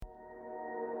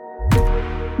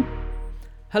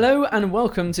Hello and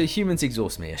welcome to Humans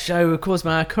Exhaust Me, a show caused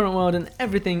by our current world and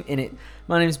everything in it.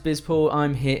 My name's Biz Paul,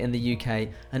 I'm here in the UK,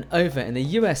 and over in the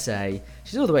USA,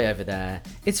 she's all the way over there,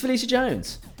 it's Felicia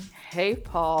Jones. Hey,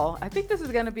 Paul. I think this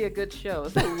is going to be a good show.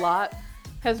 It's a lot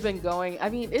has been going. I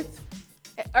mean, does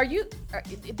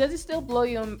it still blow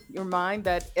your mind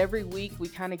that every week we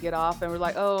kind of get off and we're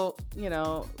like, oh,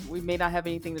 we may not have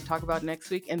anything to talk about next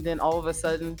week. And then all of a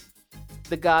sudden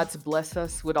the gods bless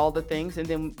us with all the things and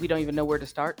then we don't even know where to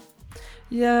start.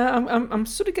 Yeah, I'm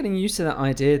sort of getting used to that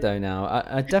idea though now.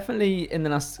 I definitely, in the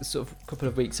last sort of couple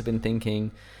of weeks, have been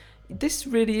thinking, this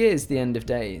really is the end of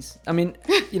days. I mean,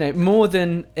 more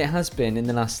than it has been in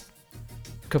the last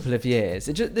couple of years.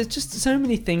 There's just so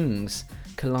many things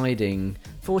colliding.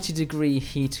 40-degree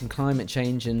heat and climate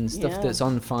change and stuff that's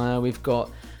on fire. We've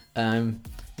got,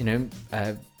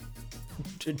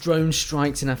 drone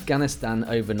strikes in Afghanistan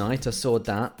overnight. I saw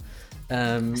that.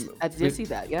 I did see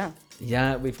that, yeah.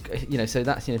 Yeah, we've, so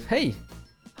that's, hey,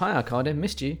 hi Arcada,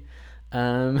 missed you.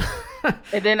 And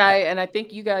then I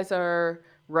think you guys are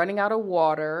running out of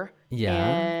water. Yeah.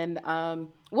 And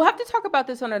we'll have to talk about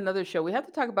this on another show. We have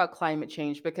to talk about climate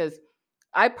change because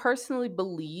I personally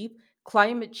believe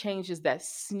climate change is that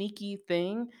sneaky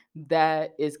thing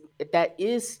that is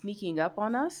sneaking up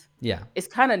on us. Yeah. It's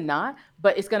kind of not,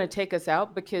 but it's going to take us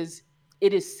out because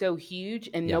it is so huge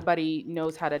and nobody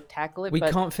knows how to tackle it. We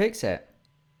can't fix it.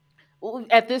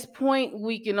 At this point,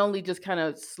 we can only just kind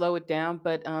of slow it down.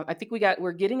 But I think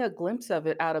we're getting a glimpse of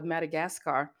it out of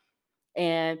Madagascar,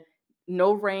 and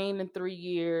no rain in 3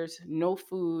 years, no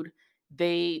food.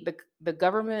 The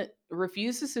government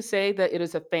refuses to say that it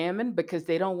is a famine because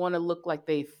they don't want to look like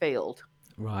they failed.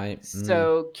 Right.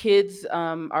 So kids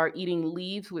are eating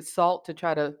leaves with salt to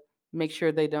try to make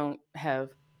sure they don't have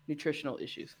nutritional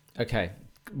issues. Okay.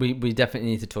 We definitely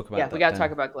need to talk about that. Yeah, we got to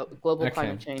talk about global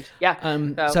climate change.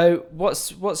 Yeah. So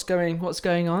what's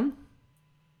going on?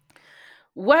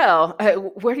 Well,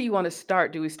 where do you want to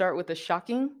start? Do we start with the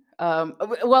shocking?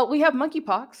 Well, we have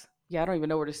monkeypox. Yeah, I don't even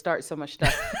know where to start. So much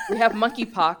stuff. We have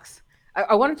monkeypox.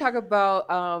 I want to talk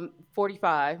about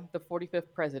 45, the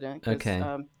 45th president. Okay.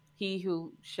 He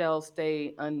who shall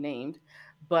stay unnamed.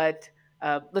 But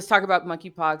let's talk about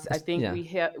monkeypox. I think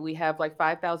we have like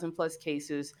 5,000 plus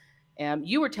cases.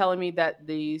 You were telling me that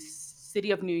the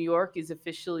city of New York is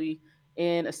officially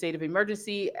in a state of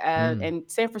emergency, and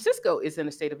San Francisco is in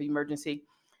a state of emergency.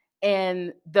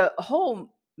 And the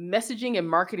whole messaging and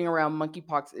marketing around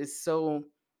monkeypox is so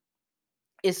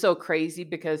crazy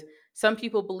because some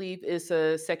people believe it's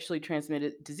a sexually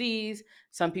transmitted disease,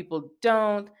 some people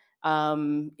don't.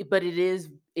 But it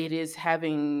is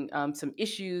having some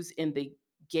issues in the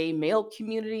gay male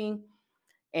community.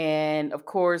 And of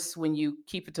course, when you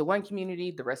keep it to one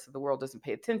community, the rest of the world doesn't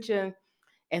pay attention.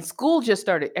 And school just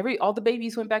started. All the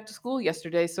babies went back to school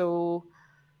yesterday. So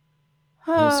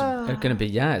it's going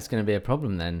to be a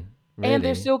problem then. Really. And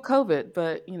there's still COVID,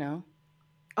 but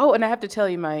Oh, and I have to tell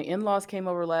you, my in-laws came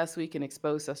over last week and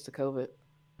exposed us to COVID.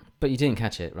 But you didn't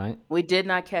catch it, right? We did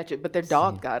not catch it, but their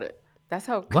dog got it. That's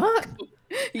how. What?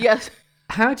 Yes.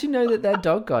 How do you know that their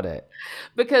dog got it?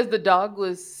 Because the dog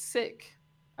was sick.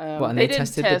 And they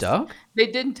tested the dog? They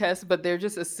didn't test, but they're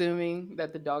just assuming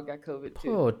that the dog got COVID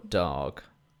too. Poor dog.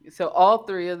 So all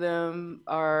three of them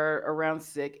are around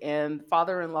sick, and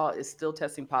father-in-law is still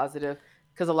testing positive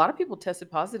because a lot of people tested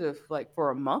positive like for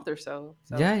a month or so.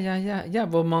 Yeah.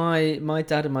 Well, my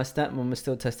dad and my stepmom were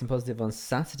still testing positive on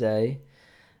Saturday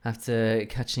after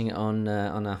catching it on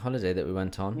a holiday that we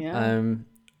went on. Yeah.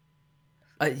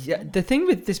 The thing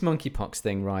with this monkeypox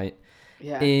thing, right?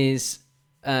 Yeah. Is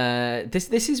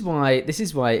this is why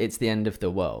it's the end of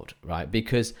the world, right?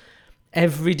 Because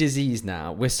every disease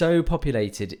now, we're so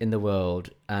populated in the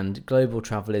world and global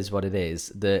travel is what it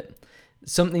is, that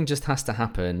something just has to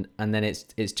happen and then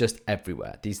it's just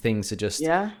everywhere. These things are just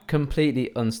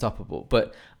completely unstoppable.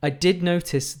 But I did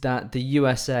notice that the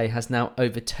USA has now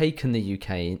overtaken the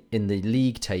UK in the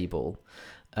league table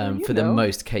for the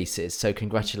most cases. So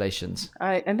congratulations.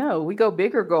 I know. We go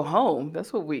big or go home.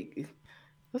 That's what we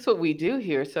do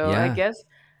here. So I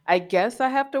guess I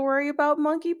have to worry about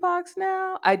monkeypox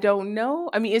now. I don't know.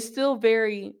 I mean, it's still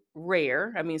very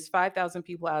rare. I mean, it's 5,000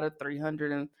 people out of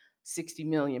 360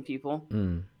 million people.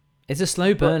 It's a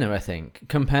slow burner, I think,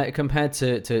 compared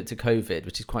to COVID,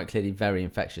 which is quite clearly very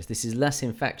infectious. This is less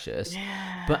infectious.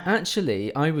 Yeah. But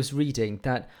actually, I was reading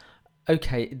that,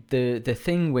 okay, the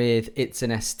thing with it's an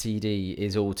STD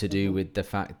is all to do with the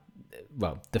fact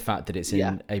that it's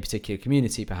in a particular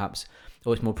community, perhaps.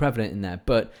 or it's more prevalent in there.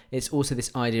 But it's also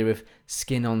this idea of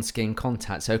skin on skin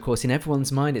contact. So of course, in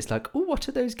everyone's mind, it's like, oh, what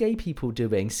are those gay people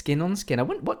doing? Skin on skin.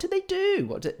 What do they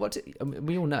do? I mean,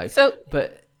 we all know. So,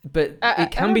 but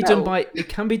it can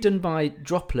be done by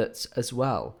droplets as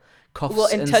well.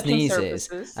 Coughs and sneezes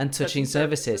and touching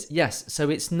surfaces. Yes, so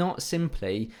it's not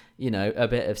simply, a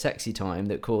bit of sexy time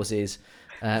that causes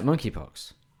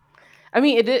monkeypox. I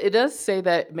mean, it does say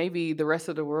that maybe the rest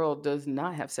of the world does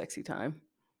not have sexy time.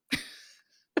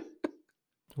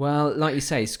 Well, like you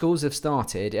say, schools have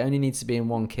started. It only needs to be in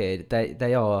one kid.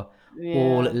 They are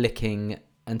all licking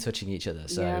and touching each other.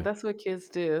 So yeah, that's what kids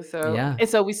do. So and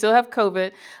so we still have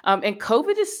COVID, and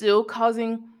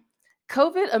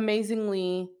COVID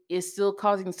amazingly is still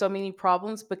causing so many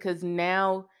problems because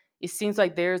now it seems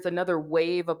like there's another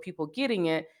wave of people getting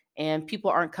it, and people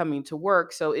aren't coming to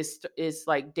work. So it's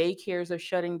like daycares are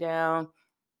shutting down,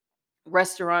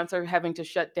 restaurants are having to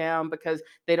shut down because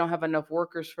they don't have enough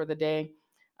workers for the day.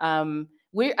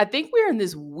 I think we're in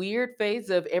this weird phase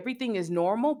of everything is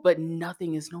normal, but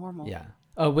nothing is normal. Yeah.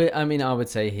 Oh, I would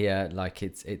say here, like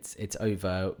it's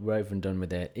over. We're over and done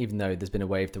with it. Even though there's been a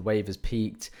wave, the wave has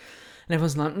peaked, and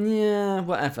everyone's like, yeah,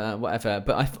 whatever.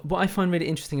 But what I find really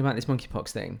interesting about this monkeypox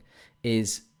thing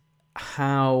is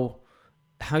how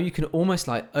you can almost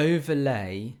like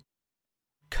overlay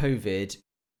COVID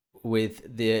with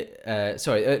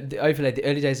overlay the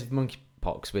early days of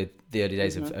monkeypox with the early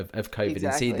days of COVID, exactly,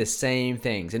 and see the same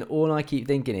things. And all I keep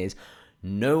thinking is,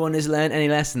 no one has learned any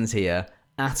lessons here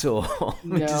at all.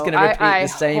 We're just going to repeat the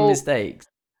same mistakes.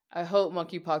 I hope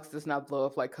monkeypox does not blow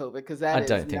up like COVID, because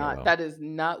that is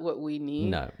not what we need.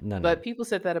 No. But people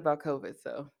said that about COVID,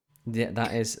 so yeah,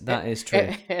 that is true.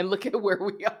 And look at where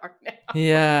we are now.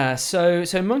 Yeah, so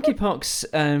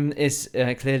monkeypox is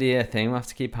clearly a thing. We'll have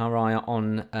to keep our eye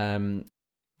on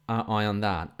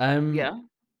that. Yeah.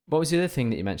 What was the other thing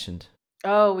that you mentioned?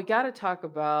 Oh, we got to talk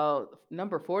about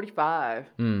number 45.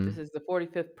 This is the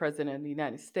 45th president of the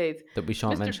United States. That we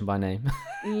shan't mention by name.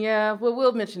 Yeah, well,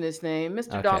 we'll mention his name. Mr.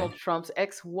 Okay. Donald Trump's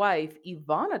ex-wife,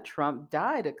 Ivana Trump,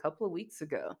 died a couple of weeks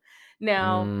ago.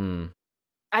 Now,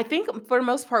 I think for the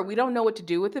most part, we don't know what to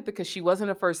do with it because she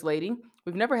wasn't a first lady.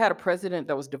 We've never had a president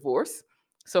that was divorced.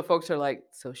 So folks are like,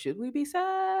 so should we be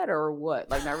sad or what?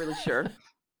 Like, not really sure.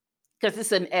 Because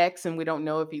it's an ex and we don't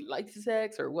know if he likes his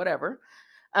ex or whatever.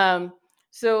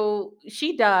 So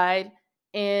she died,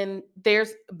 and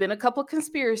there's been a couple of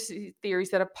conspiracy theories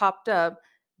that have popped up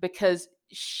because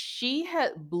she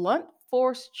had blunt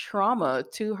force trauma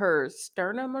to her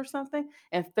sternum or something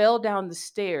and fell down the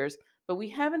stairs, but we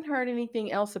haven't heard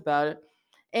anything else about it.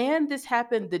 And this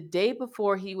happened the day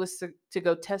before he was to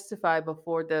go testify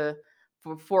before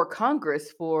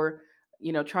Congress for,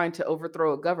 trying to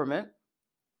overthrow a government.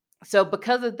 So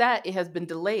because of that, it has been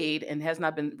delayed and has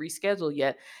not been rescheduled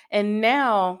yet. And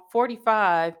now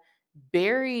 45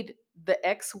 buried the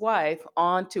ex-wife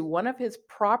onto one of his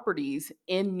properties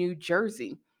in New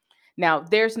Jersey. Now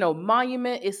there's no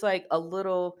monument. It's like a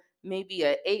little, maybe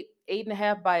a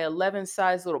 8.5 by 11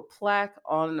 size little plaque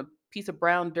on a piece of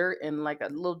brown dirt and like a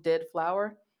little dead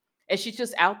flower. And she's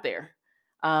just out there.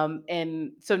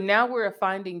 And so now we're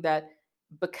finding that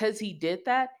because he did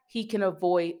that, he can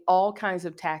avoid all kinds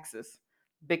of taxes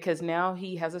because now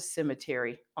he has a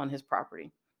cemetery on his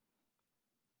property.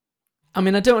 I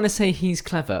mean, I don't want to say he's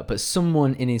clever, but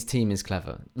someone in his team is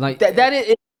clever. Like that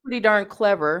is pretty darn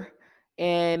clever.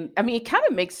 And I mean, it kind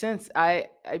of makes sense. I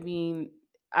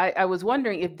was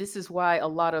wondering if this is why a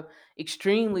lot of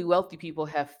extremely wealthy people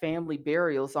have family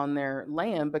burials on their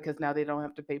land, because now they don't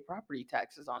have to pay property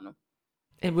taxes on them.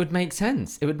 It would make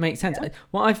sense. Yeah.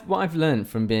 What I've learned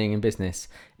from being in business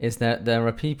is that there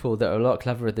are people that are a lot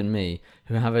cleverer than me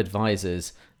who have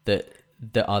advisors that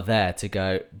are there to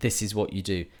go, this is what you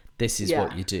do. This is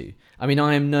what you do. I mean,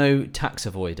 I am no tax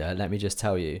avoider, let me just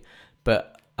tell you,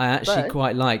 but I actually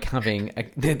quite like having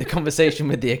the conversation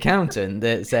with the accountant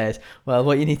that says, well,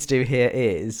 what you need to do here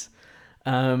is...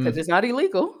 Because it's not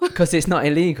illegal. Because it's not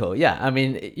illegal, yeah. I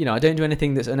mean, I don't do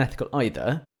anything that's unethical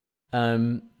either.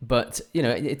 But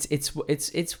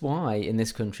it's why in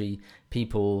this country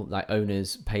people like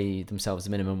owners pay themselves the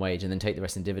minimum wage and then take the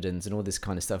rest in dividends and all this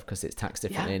kind of stuff because it's taxed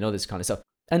differently and all this kind of stuff.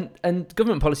 And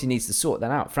government policy needs to sort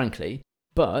that out, frankly.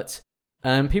 But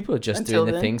people are just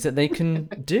doing the things that they can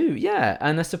do. Yeah,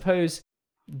 and I suppose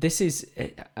this is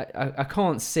I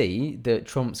can't see that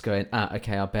Trump's going,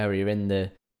 okay, I'll bury her in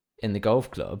the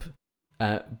golf club.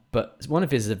 But one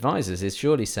of his advisors is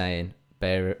surely saying,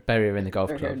 bury her in the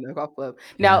golf club.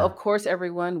 Now, of course,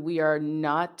 everyone, we are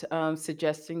not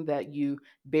suggesting that you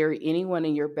bury anyone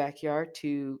in your backyard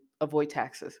to avoid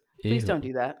taxes. Please don't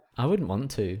do that. I wouldn't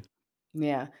want to.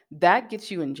 Yeah, that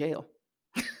gets you in jail.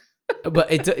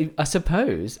 But I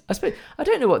suppose I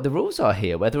don't know what the rules are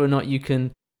here, whether or not you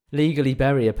can legally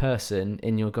bury a person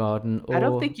in your garden I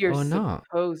don't think you're or not.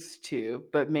 supposed to,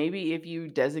 but maybe if you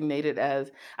designate it as,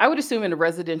 I would assume in a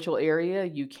residential area,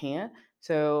 you can't.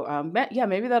 So, yeah,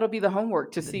 maybe that'll be the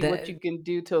homework to see what That, you can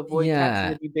do to avoid taxes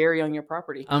yeah, if you bury on your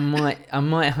property. I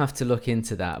might have to look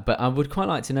into that, but I would quite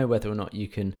like to know whether or not you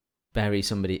can bury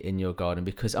somebody in your garden,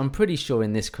 because I'm pretty sure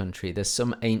in this country there's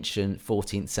some ancient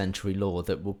 14th century law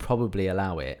that will probably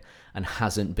allow it and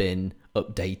hasn't been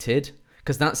updated,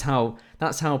 because that's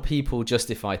how people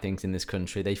justify things in this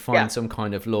country. They Yeah. find some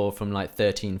kind of law from like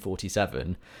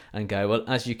 1347 and go, well,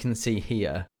 as you can see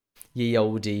here, ye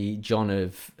oldie John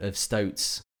of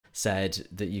Stoats said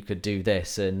that you could do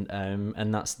this, and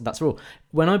that's all.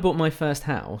 When I bought my first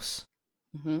house,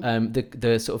 Hmm.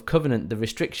 the sort of covenant, the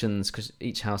restrictions, because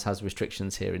each house has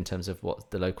restrictions here in terms of what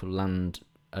the local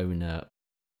landowner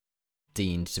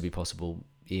deemed to be possible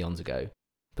eons ago.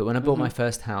 But when I bought my Hmm.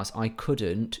 first house, I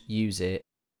couldn't use it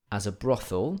as a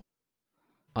brothel.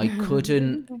 I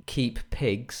couldn't keep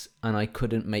pigs, and I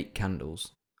couldn't make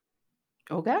candles.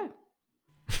 Okay.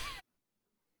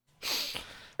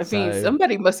 I mean, So,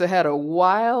 somebody must have had a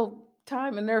wild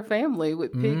time in their family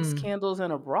with pigs, mm, candles,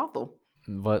 and a brothel.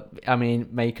 but I mean,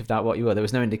 make of that what you will. There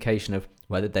was no indication of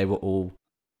whether they were all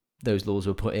those laws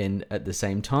were put in at the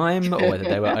same time, or whether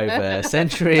they were over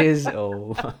centuries,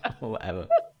 or whatever.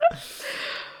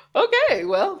 Okay,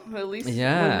 well, at least we know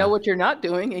Yeah. what you're not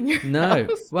doing in your No.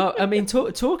 house. Well, I mean,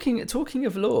 talking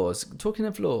of laws,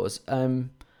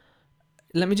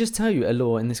 let me just tell you a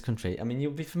law in this country. I mean,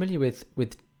 you'll be familiar with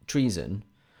treason,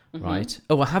 Hmm. right?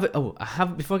 Oh, I haven't. Oh, I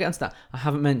haven't. Before I get onto that, I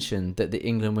haven't mentioned that the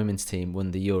England women's team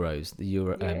won the Euros,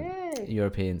 Yay.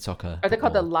 European soccer Are they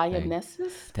called the football thing.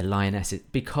 lionesses? The Lionesses,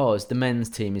 because the men's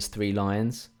team is three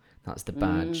lions. That's the Mm,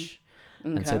 badge,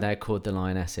 and so okay. they're called the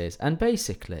Lionesses. And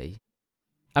basically,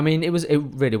 I mean, it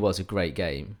really was a great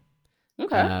game.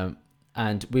 Okay. Um,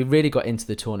 and we really got into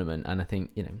the tournament, and I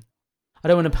think, I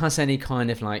don't want to pass any kind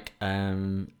of like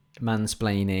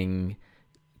mansplaining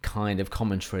kind of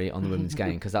commentary on the women's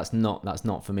game, because that's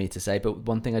not for me to say. But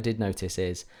one thing I did notice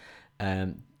is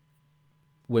um,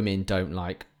 women don't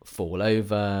like fall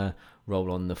over,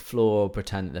 roll on the floor,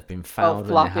 pretend that they've been Oh, fouled when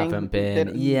they flopping. haven't been. Not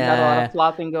a lot of Yeah,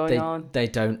 flopping going they on. they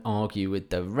don't argue with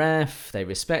the ref. They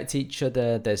respect each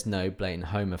other. There's no blatant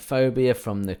homophobia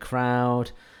from the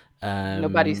crowd.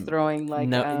 Nobody's Um, throwing like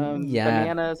no, yeah,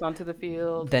 bananas onto the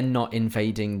field. they're not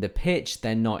invading the pitch.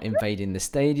 They're not invading the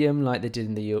stadium like they did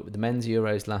in the men's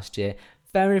Euros last year.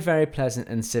 Very, very pleasant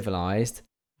and civilized.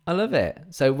 I love it.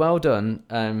 So well done,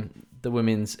 the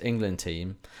women's England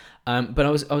team. But I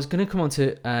was going to come on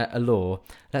to a law.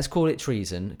 Let's call it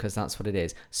treason, because that's what it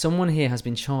is. Someone here has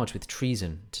been charged with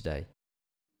treason today.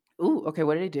 Ooh, okay.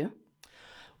 What did he do?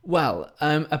 Well,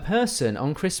 a person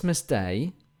on Christmas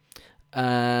Day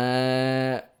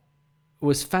uh,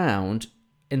 was found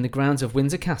in the grounds of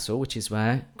Windsor Castle, which is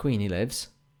where Queenie lives,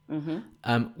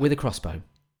 Mm-hmm. with a crossbow.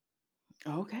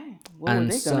 Okay. What were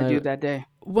And they gonna do so, that day?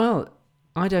 well,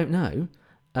 I don't know.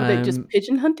 Were they just Um,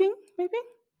 pigeon hunting? Maybe.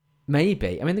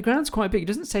 maybe. I mean, the ground's quite big. It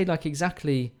doesn't say like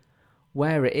exactly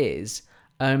where it is,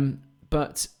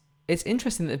 but it's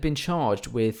interesting that they've been charged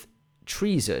with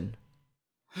treason,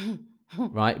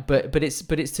 right? But it's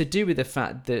to do with the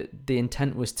fact that the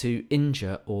intent was to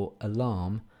injure or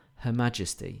alarm Her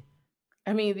Majesty.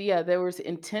 I mean, yeah, there was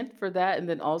intent for that, and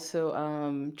then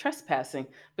also trespassing.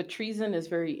 But treason is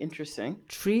very interesting.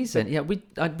 Treason, But yeah,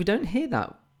 we don't hear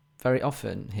that very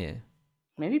often here.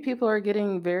 maybe people are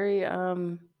getting very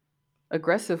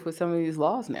aggressive with some of these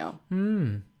laws now.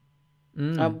 Hmm.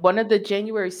 Mm. One of the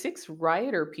January 6th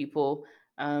rioter people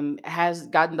has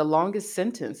gotten the longest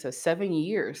sentence of 7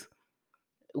 years,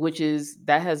 which is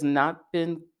that has not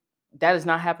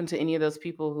happened to any of those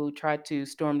people who tried to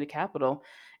storm the Capitol.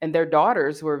 And their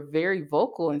daughters were very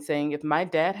vocal in saying, if my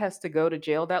dad has to go to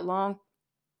jail that long,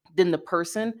 then the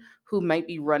person who might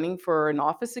be running for an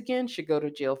office again should go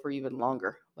to jail for even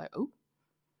longer. Like, oh,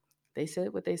 they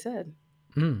said what they said.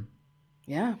 Mm.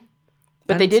 Yeah.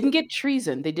 But they And didn't get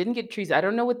treason. They didn't get treason. I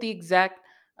don't know what the exact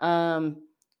um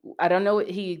I don't know what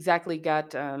he exactly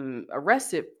got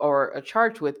arrested or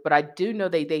charged with, but I do know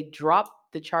they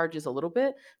dropped the charges a little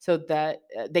bit so that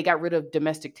they got rid of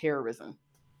domestic terrorism.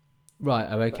 right,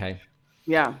 oh, But okay,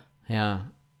 yeah, yeah. I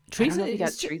don't Treason know if he got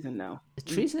is treason though. Mm,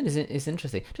 treason is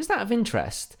interesting. Just out of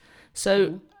interest, so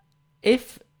mhm.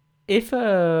 if if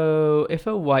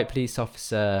a white police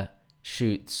officer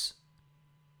shoots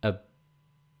a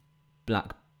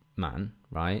black man,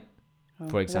 right?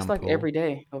 For That's like example. every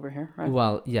day over here, right?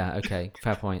 Well, yeah, okay,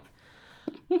 fair point.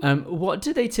 What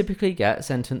do they typically get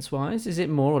sentence wise? Is it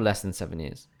more or less than 7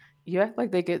 years? You act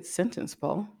like they get sentenced,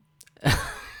 Paul.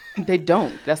 They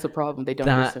don't. That's the problem. They don't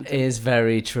get That sentenced. is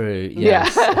very true.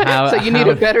 Yes. Yeah. So you need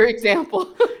a better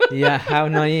example. Yeah, how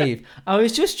naive. I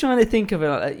was just trying to think of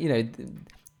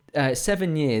it,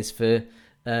 7 years for,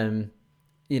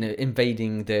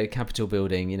 invading the Capitol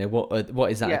building.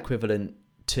 What is that equivalent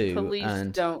to?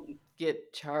 Police don't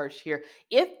get charged here.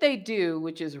 If they do,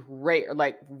 which is rare,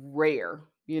 like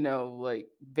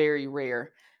very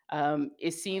rare.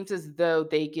 It seems as though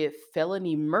they get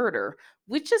felony murder,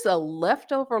 which is a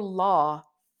leftover law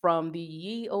from the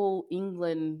ye old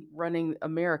England running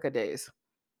America days.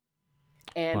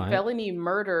 And felony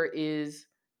murder is,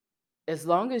 as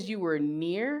long as you were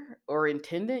near or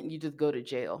intendant, you just go to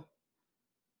jail.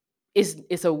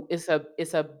 It's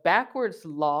a backwards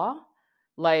law.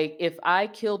 Like, if I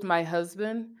killed my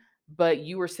husband, but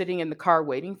you were sitting in the car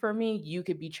waiting for me, you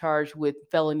could be charged with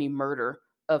felony murder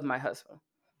of my husband.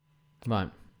 Right.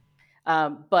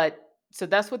 But so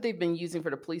that's what they've been using for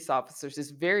the police officers.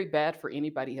 It's very bad for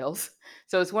anybody else.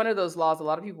 So it's one of those laws a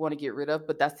lot of people want to get rid of,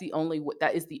 but that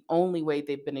is the only way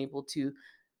they've been able to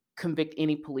convict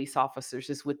any police officers,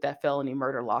 is with that felony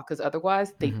murder law, because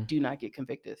otherwise they do not get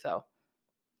convicted. So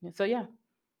yeah.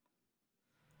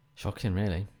 Shocking,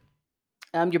 really.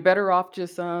 You're better off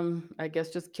just I guess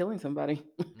just killing somebody.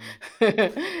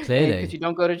 Clearly. Because you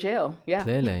don't go to jail. Yeah.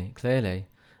 Clearly.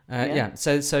 Yeah.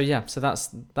 So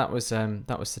that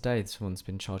was today. Someone's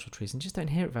been charged with treason. Just don't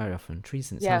hear it very often.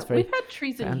 Treason. It sounds very, we've had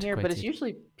treason here, but it's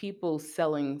usually people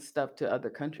selling stuff to other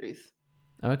countries.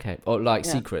 Okay, or like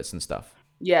secrets and stuff.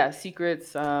 Yeah,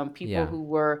 secrets. People who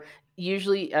were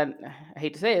usually, I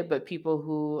hate to say it, but people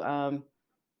who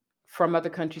from other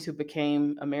countries who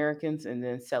became Americans and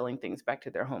then selling things back to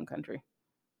their home country.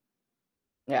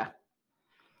 Yeah.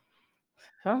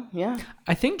 Oh, yeah.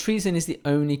 I think treason is the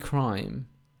only crime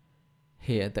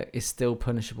here that is still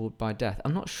punishable by death.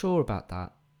 I'm not sure about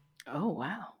that. Oh,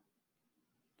 wow.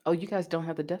 Oh, you guys don't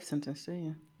have the death sentence, do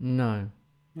you? No.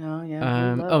 No, yeah.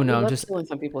 I'm just killing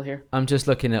some people here. I'm just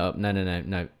looking it up.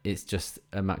 No. It's just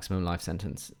a maximum life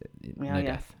sentence. No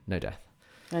death.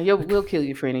 We'll kill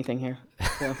you for anything here.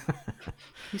 So.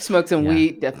 You smoke some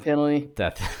weed, death penalty.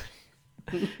 Death.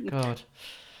 God.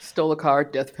 Stole a car,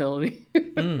 death penalty.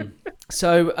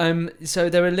 So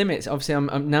there are limits. Obviously,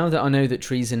 I'm now that I know that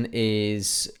treason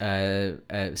is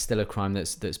still a crime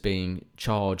that's being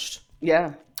charged.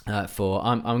 Yeah. For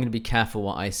I'm going to be careful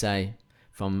what I say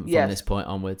from this point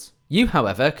onwards. You,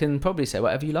 however, can probably say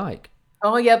whatever you like.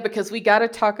 Oh yeah, because we got to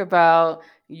talk about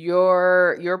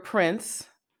your prince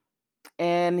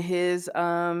and his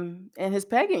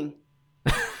pegging.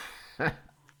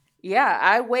 Yeah,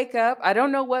 I wake up. I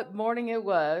don't know what morning it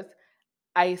was.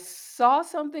 I saw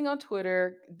something on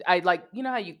Twitter. I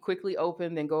how you quickly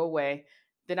open then go away.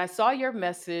 Then I saw your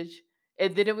message,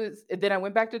 and then I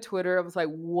went back to Twitter. I was like,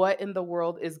 what in the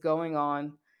world is going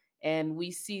on? And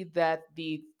we see that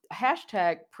the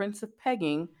hashtag Prince of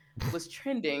Pegging was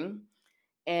trending.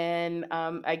 And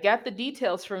I got the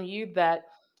details from you that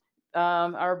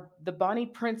the Bonnie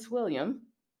Prince William,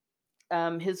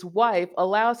 his wife,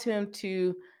 allows him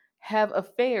to have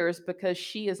affairs because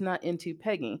she is not into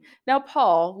pegging. Now,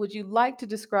 Paul, would you like to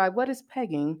describe what is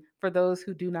pegging for those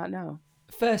who do not know?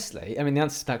 Firstly, I mean, the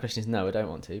answer to that question is no, I don't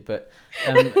want to, but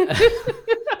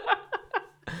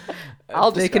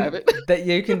I'll describe it. That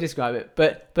you can describe it,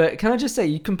 but can I just say,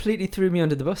 you completely threw me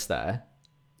under the bus there.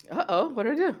 Uh-oh, what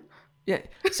did I do? Yeah,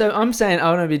 so I'm saying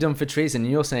I want to be done for treason,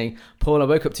 and you're saying, Paul, I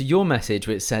woke up to your message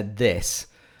which said this.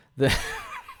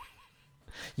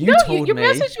 Your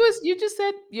message was, you just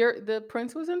said the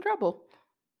prince was in trouble.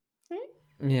 Right?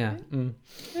 Yeah.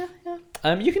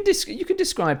 Yeah. You can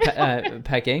describe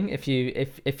pegging if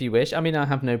you wish. I mean, I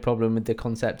have no problem with the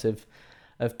concept of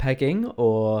pegging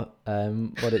or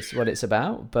what it's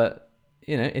about, but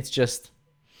it's just,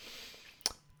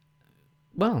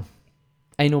 well,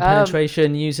 anal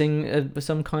penetration using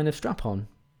some kind of strap on.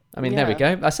 I mean, there we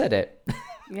go. I said it.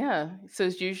 Yeah. So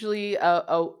it's usually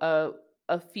a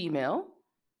female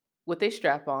with a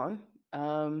strap on,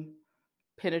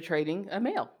 penetrating a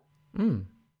male.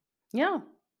 Yeah.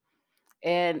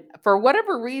 And for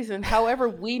whatever reason, however,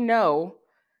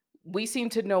 we seem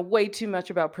to know way too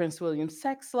much about Prince William's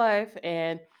sex life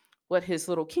and what his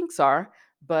little kinks are,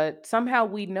 but somehow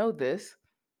we know this.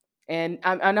 And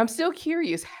I'm still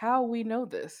curious how we know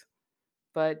this.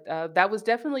 But that was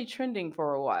definitely trending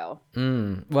for a while.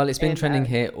 Well, it's been trending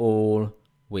here all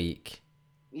week.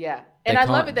 Yeah. And I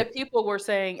love it that people were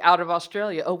saying out of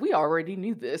Australia, oh, we already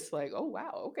knew this. Like, oh,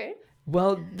 wow, okay.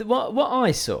 Well, what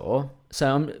I saw,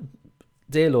 so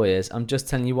dear lawyers, I'm just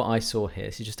telling you what I saw here.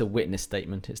 This is just a witness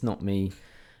statement. It's not me,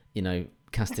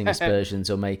 casting aspersions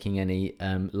or making any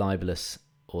libelous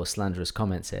or slanderous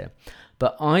comments here,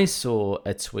 but I saw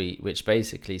a tweet which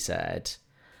basically said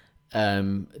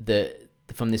that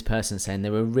from this person saying they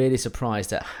were really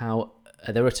surprised at how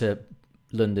they were at a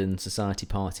London society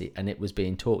party and it was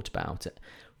being talked about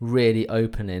really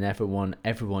openly, and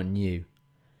everyone knew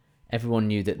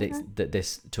that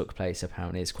this took place.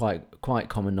 Apparently, it's quite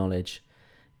common knowledge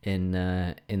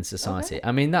in society. Okay.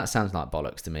 I mean, that sounds like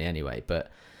bollocks to me anyway, but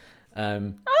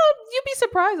you'd be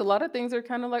surprised. A lot of things are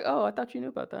kind of like, oh, I thought you knew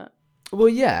about that. Well,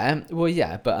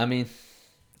 yeah, but I mean,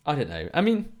 I don't know. I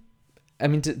mean,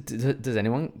 does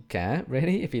anyone care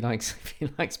really if he likes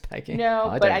pegging?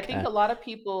 No, but I think a lot of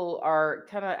people are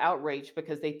kind of outraged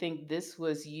because they think this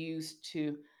was used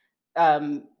to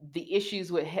the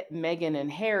issues with Meghan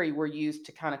and Harry were used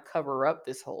to kind of cover up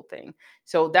this whole thing.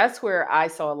 So that's where I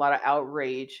saw a lot of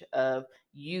outrage of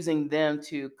using them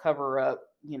to cover up,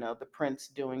 the prince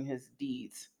doing his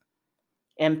deeds,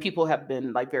 and people have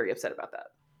been like very upset about that.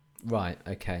 Right.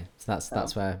 Okay. So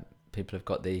that's where people have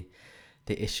got the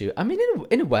issue. I mean,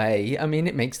 in a way, I mean,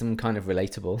 it makes them kind of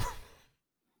relatable.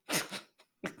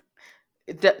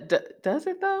 Does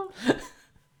it though?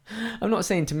 I'm not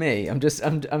saying to me. I'm just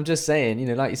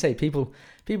saying. Like you say, people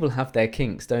have their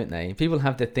kinks, don't they? People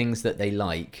have the things that they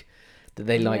like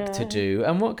to do,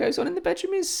 and what goes on in the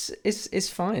bedroom is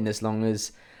fine as long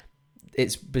as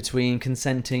it's between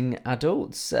consenting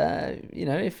adults.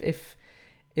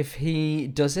 If he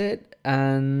does it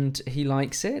and he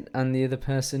likes it and the other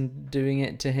person doing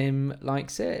it to him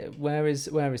likes it, where is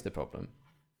the problem?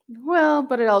 Well,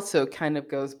 but it also kind of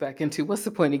goes back into what's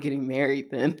the point of getting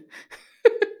married then?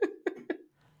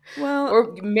 Well,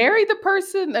 or marry the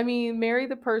person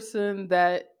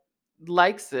that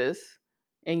likes this,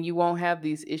 and you won't have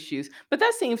these issues. But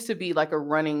that seems to be like a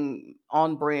running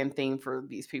on brand theme for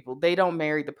these people. They don't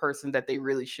marry the person that they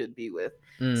really should be with.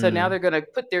 So now they're going to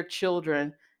put their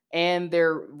children and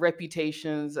their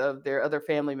reputations of their other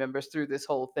family members through this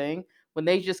whole thing, when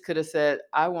they just could have said,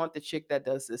 I want the chick that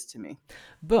does this to me.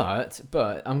 But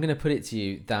I'm going to put it to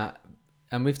you that,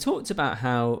 and we've talked about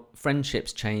how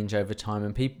friendships change over time,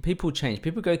 and people change.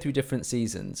 People go through different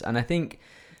seasons, and I think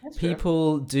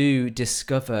people do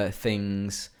discover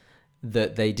things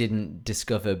that they didn't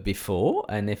discover before.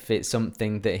 And if it's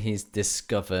something that he's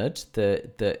discovered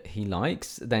that he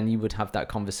likes, then you would have that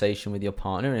conversation with your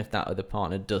partner. And if that other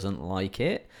partner doesn't like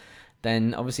it,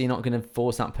 then obviously you're not going to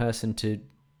force that person to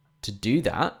do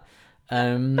that.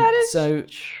 That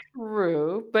is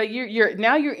true, but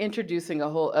you're introducing a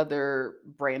whole other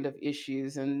brand of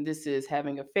issues, and this is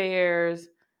having affairs.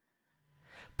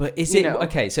 But is it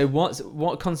okay? So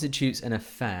what constitutes an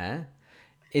affair?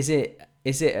 Is it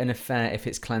an affair if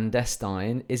it's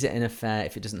clandestine? Is it an affair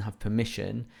if it doesn't have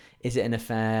permission? Is it an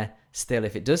affair still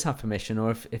if it does have permission,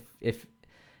 or if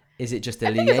is it just a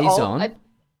liaison?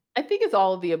 I think it's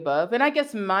all of the above, and I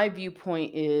guess my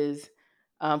viewpoint is.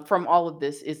 From all of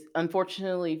this is,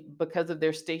 unfortunately, because of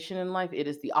their station in life, it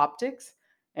is the optics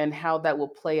and how that will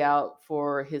play out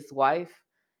for his wife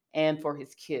and for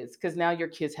his kids. Because now your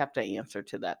kids have to answer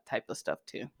to that type of stuff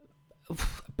too.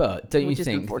 But don't you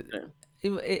think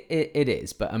it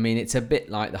is? But I mean, it's a bit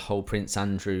like the whole Prince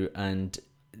Andrew and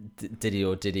did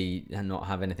he not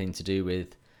have anything to do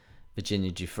with Virginia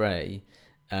Giuffre?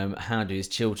 How do his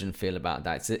children feel about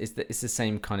that? It's the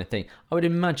same kind of thing. I would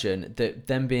imagine that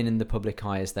them being in the public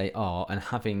eye as they are and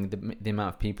having the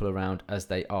amount of people around as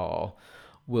they are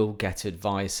will get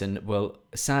advice and will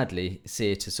sadly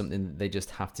see it as something that they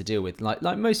just have to deal with. Like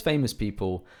most famous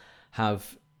people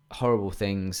have horrible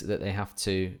things that they have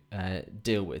to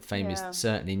deal with. Fame is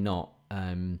certainly not.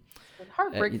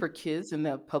 Heartbreak for kids in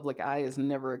the public eye is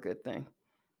never a good thing.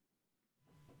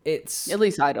 It's at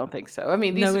least I don't think so. I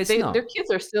mean, their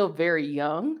kids are still very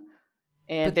young,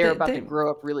 and they're about to grow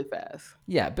up really fast.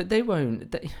 Yeah, but they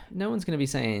won't. No one's going to be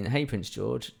saying, "Hey, Prince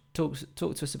George, talk to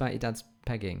us about your dad's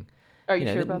pegging." Are you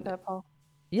sure about that, Paul?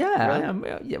 Yeah, really? I am.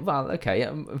 Yeah, well, okay,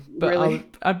 but really?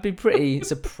 I'd be pretty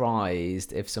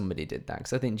surprised if somebody did that,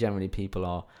 because I think generally people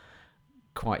are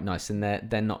quite nice, and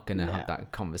they're not going to have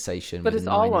that conversation. But it's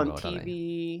all on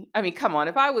TV. I mean, come on.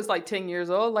 If I was like 10 years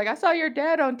old, like I saw your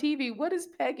dad on TV, what is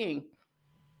pegging?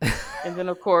 And then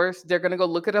of course they're going to go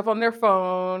look it up on their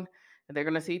phone, and they're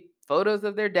going to see photos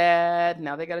of their dad.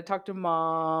 Now they got to talk to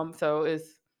mom. So it's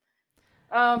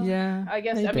I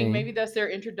guess maybe. I mean, maybe that's their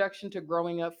introduction to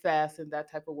growing up fast in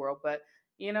that type of world. But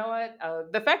you know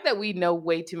what? The fact that we know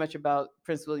way too much about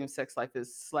Prince William's sex life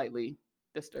is slightly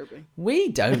disturbing. We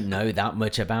don't know that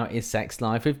much about his sex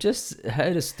life. We've just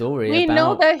heard a story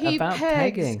about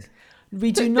pegging.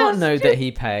 We do not know that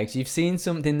he pegs. You've seen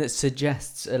something that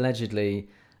suggests allegedly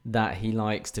that he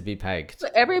likes to be pegged. So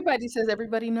everybody says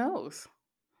everybody knows.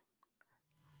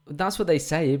 That's what they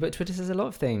say, but Twitter says a lot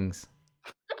of things.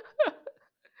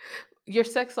 Your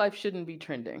sex life shouldn't be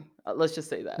trending. Let's just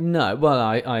say that. No, well,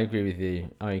 I agree with you.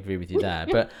 I agree with you there.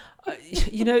 But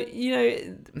you know,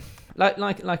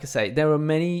 like I say, there are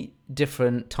many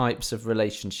different types of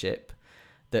relationship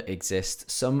that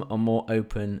exist. Some are more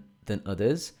open than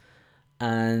others,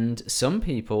 and some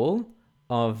people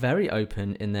are very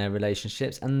open in their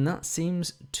relationships, and that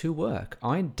seems to work.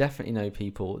 I definitely know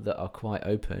people that are quite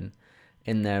open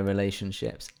in their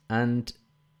relationships, and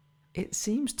it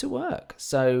seems to work.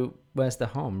 So where's the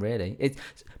harm, really?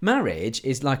 Marriage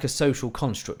is like a social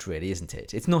construct, really, isn't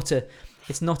it? It's not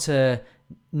a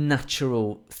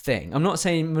natural thing. I'm not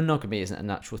saying monogamy isn't a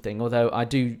natural thing, although I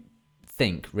do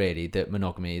think really that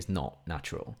monogamy is not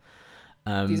natural.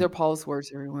 These are Paul's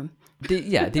words, everyone.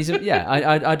 These are. Yeah,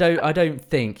 I don't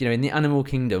think, in the animal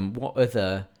kingdom, what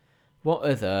other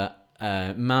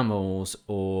mammals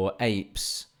or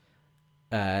apes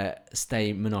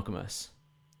stay monogamous?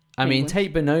 I mean,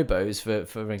 take bonobos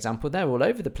for example. They're all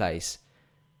over the place.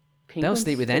 They'll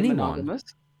sleep with anyone. Monogamous.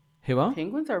 Who are?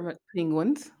 Penguins are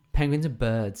penguins. Penguins are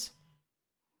birds.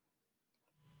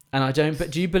 And I don't.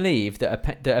 But do you believe that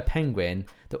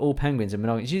all penguins are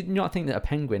monogamous? Do you not think that a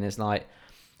penguin has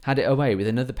had it away with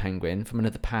another penguin from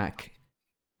another pack?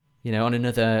 On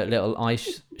another little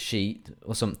ice sheet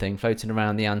or something, floating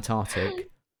around the Antarctic.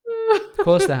 Of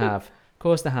course they have.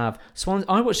 Swans.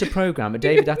 I watched a program, a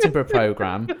David Attenborough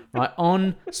program, right,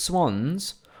 on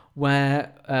swans,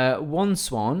 where one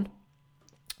swan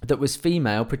that was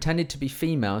female pretended to be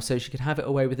female so she could have it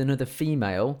away with another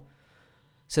female,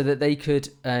 so that they could,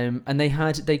 and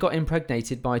they got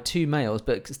impregnated by two males,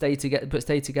 but stayed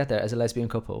together as a lesbian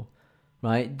couple,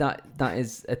 right? That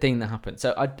is a thing that happened.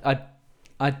 So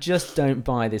I just don't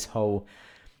buy this whole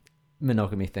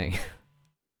monogamy thing.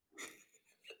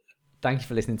 Thank you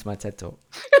for listening to my TED Talk.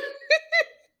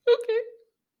 Okay.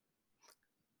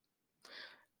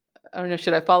 I don't know.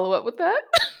 Should I follow up with that?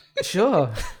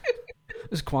 Sure. It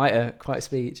was quite a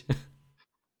speech.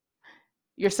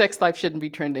 Your sex life shouldn't be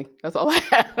trending. That's all I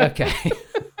have. Okay.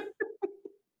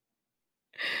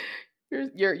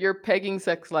 Your pegging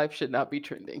sex life should not be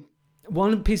trending.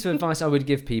 One piece of advice I would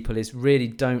give people is really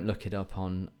don't look it up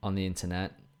on the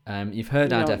internet. You've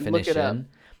heard our definition.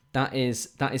 That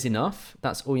is enough.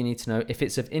 That's all you need to know. If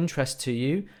it's of interest to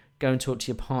you, go and talk to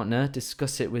your partner,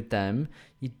 discuss it with them.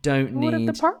 You don't need... What if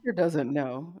the partner doesn't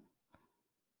know?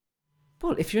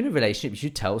 Well, if you're in a relationship, you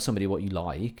should tell somebody what you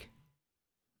like.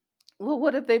 Well,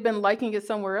 what if they've been liking it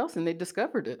somewhere else and they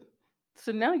discovered it?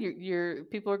 So now your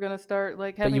people are going to start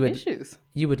having issues.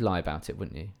 You would lie about it,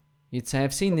 wouldn't you? You'd say,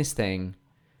 I've seen this thing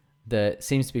that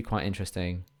seems to be quite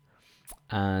interesting,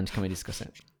 and can we discuss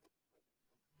it?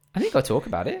 I think you've got to talk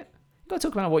about it. You've got to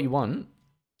talk about what you want.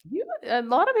 A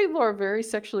lot of people are very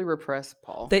sexually repressed,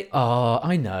 Paul. They are.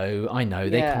 I know. Yeah.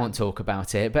 They can't talk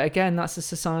about it. But again, that's a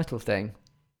societal thing.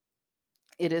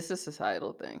 It is a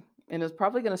societal thing. And it's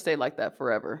probably going to stay like that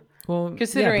forever. Well,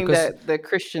 considering that the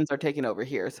Christians are taking over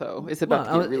here. So it's about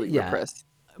to get really repressed.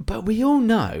 But we all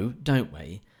know, don't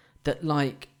we, that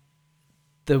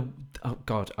oh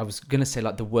God, I was going to say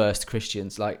the worst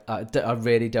Christians. I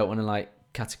really don't want to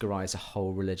categorize a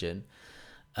whole religion.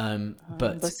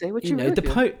 But say what you know,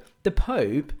 the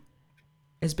Pope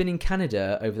has been in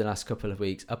Canada over the last couple of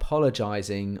weeks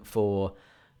apologizing for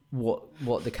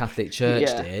what the Catholic Church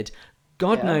did.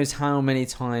 God knows how many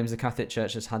times the Catholic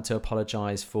Church has had to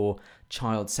apologize for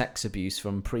child sex abuse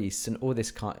from priests and all this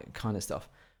kind of stuff.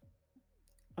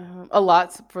 A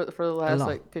lot for the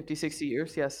last 50, 60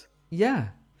 years, yes. Yeah.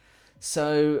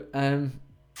 So,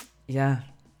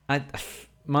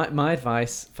 my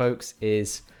advice, folks,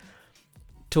 is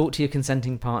talk to your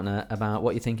consenting partner about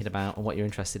what you're thinking about and what you're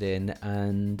interested in,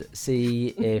 and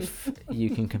see if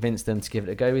you can convince them to give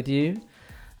it a go with you.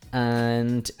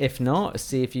 And if not,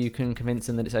 see if you can convince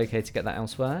them that it's okay to get that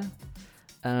elsewhere.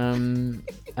 And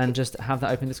just have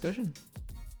that open discussion.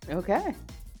 Okay.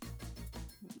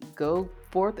 Go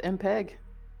forth and peg.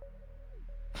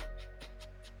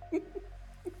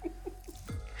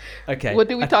 Okay. What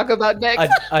do we talk about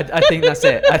next? I think that's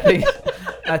it. I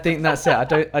think that's it.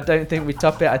 I don't think we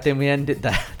top it. I think we end it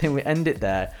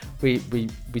there. We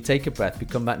take a breath. We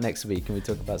come back next week and we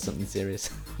talk about something serious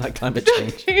like climate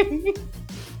change.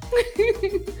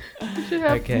 We should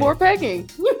have more pegging.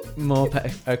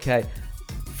 Okay,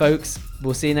 folks.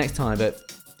 We'll see you next time.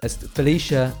 But as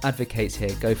Felicia advocates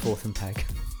here, go forth and peg.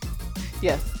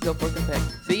 Yes, go forth and peg.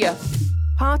 See ya.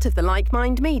 Part of the Like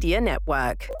Mind Media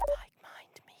Network.